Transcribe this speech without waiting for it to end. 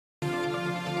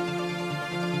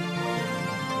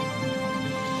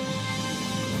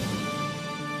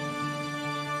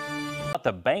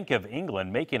about the Bank of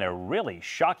England making a really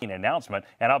shocking announcement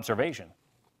and observation?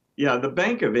 Yeah, the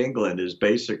Bank of England is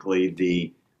basically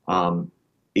the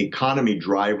economy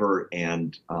driver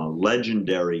and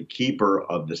legendary keeper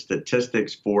of the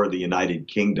statistics for the United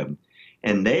Kingdom.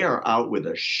 And they are out with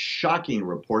a shocking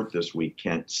report this week,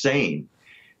 Kent, saying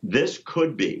this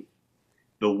could be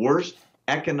the worst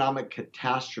economic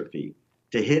catastrophe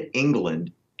to hit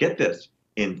England, get this,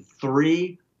 in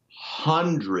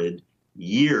 300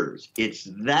 years. It's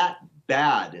that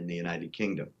bad in the United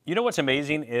Kingdom. You know what's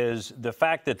amazing is the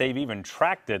fact that they've even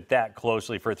tracked it that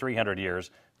closely for 300 years.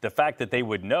 The fact that they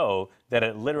would know that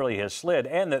it literally has slid,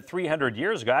 and that 300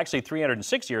 years ago, actually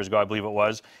 306 years ago, I believe it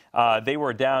was, they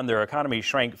were down, their economy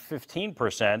shrank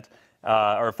 15%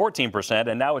 or 14%,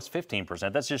 and now it's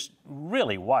 15%. That's just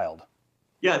really wild.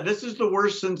 Yeah, this is the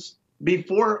worst since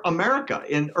before America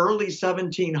in early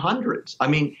 1700s. I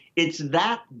mean, it's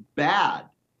that bad.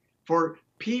 For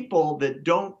people that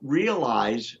don't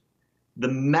realize the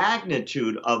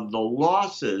magnitude of the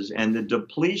losses and the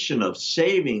depletion of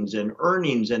savings and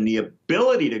earnings and the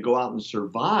ability to go out and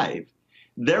survive,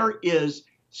 there is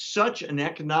such an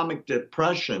economic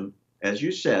depression, as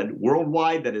you said,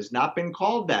 worldwide, that has not been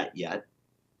called that yet.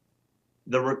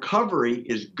 The recovery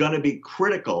is going to be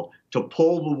critical to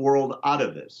pull the world out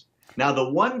of this. Now, the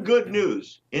one good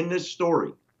news in this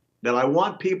story that I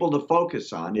want people to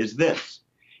focus on is this.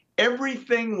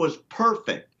 Everything was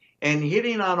perfect and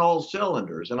hitting on all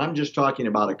cylinders, and I'm just talking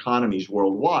about economies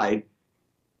worldwide,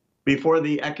 before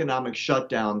the economic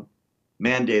shutdown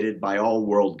mandated by all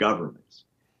world governments.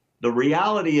 The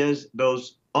reality is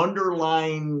those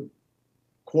underlying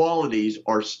qualities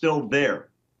are still there.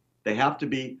 They have to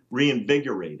be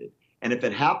reinvigorated. And if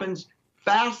it happens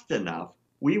fast enough,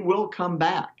 we will come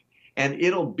back and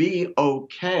it'll be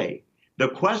okay. The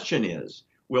question is,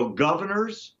 will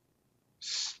governors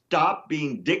stop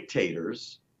being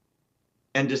dictators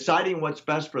and deciding what's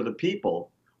best for the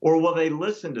people, or will they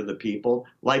listen to the people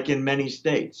like in many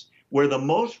states where the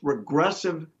most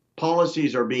regressive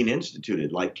policies are being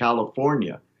instituted, like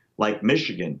California, like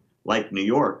Michigan, like New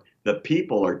York? The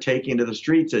people are taking to the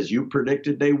streets as you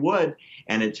predicted they would,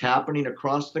 and it's happening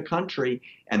across the country,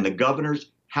 and the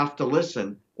governors have to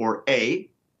listen, or A,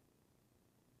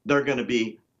 they're going to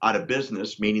be out of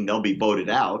business, meaning they'll be voted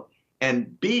out,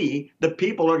 and B, the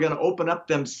people are going to open up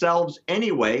themselves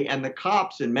anyway, and the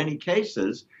cops in many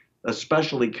cases,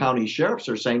 especially county sheriffs,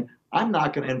 are saying, I'm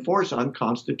not going to enforce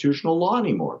unconstitutional law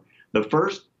anymore. The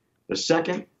First, the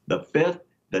Second, the Fifth,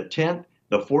 the 10th,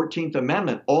 the 14th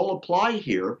Amendment all apply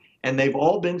here, and they've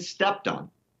all been stepped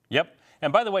on. Yep.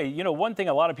 And by the way, you know, one thing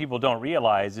a lot of people don't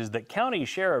realize is that county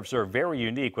sheriffs are very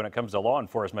unique when it comes to law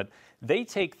enforcement. They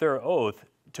take their oath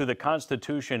to the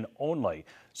Constitution only.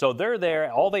 So they're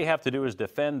there. All they have to do is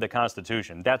defend the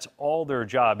Constitution. That's all their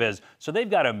job is. So they've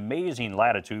got amazing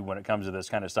latitude when it comes to this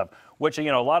kind of stuff, which, you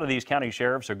know, a lot of these county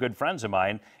sheriffs are good friends of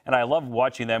mine. And I love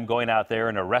watching them going out there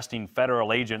and arresting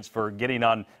federal agents for getting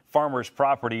on farmers'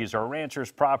 properties or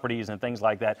ranchers' properties and things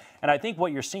like that. And I think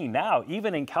what you're seeing now,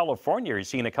 even in California, you're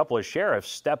seeing a couple of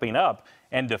sheriffs stepping up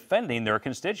and defending their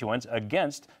constituents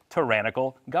against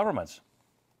tyrannical governments.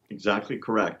 Exactly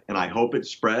correct. And I hope it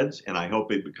spreads, and I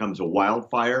hope it becomes a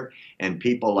wildfire, and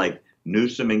people like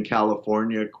Newsom in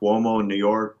California, Cuomo in New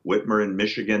York, Whitmer in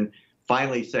Michigan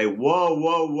finally say, whoa,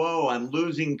 whoa, whoa, I'm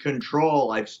losing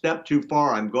control. I've stepped too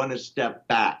far. I'm going to step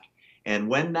back. And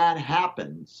when that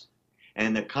happens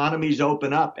and economies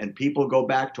open up and people go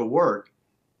back to work,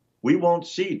 we won't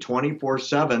see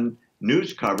 24/7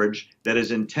 news coverage that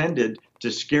is intended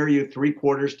to scare you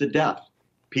 3/4 to death.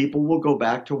 People will go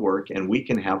back to work, and we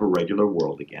can have a regular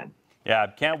world again. Yeah,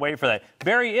 can't wait for that.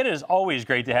 Barry, it is always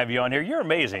great to have you on here. You're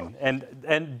amazing,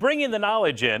 and bringing the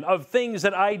knowledge in of things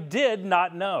that I did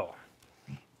not know.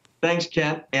 Thanks,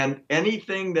 Kent. And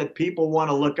anything that people want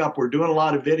to look up, we're doing a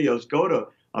lot of videos. Go to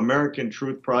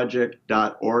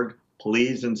AmericanTruthProject.org,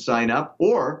 please, and sign up,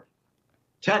 or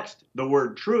text the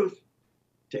word truth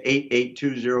to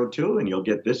 88202, and you'll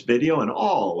get this video and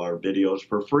all our videos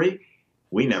for free.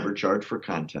 We never charge for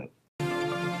content.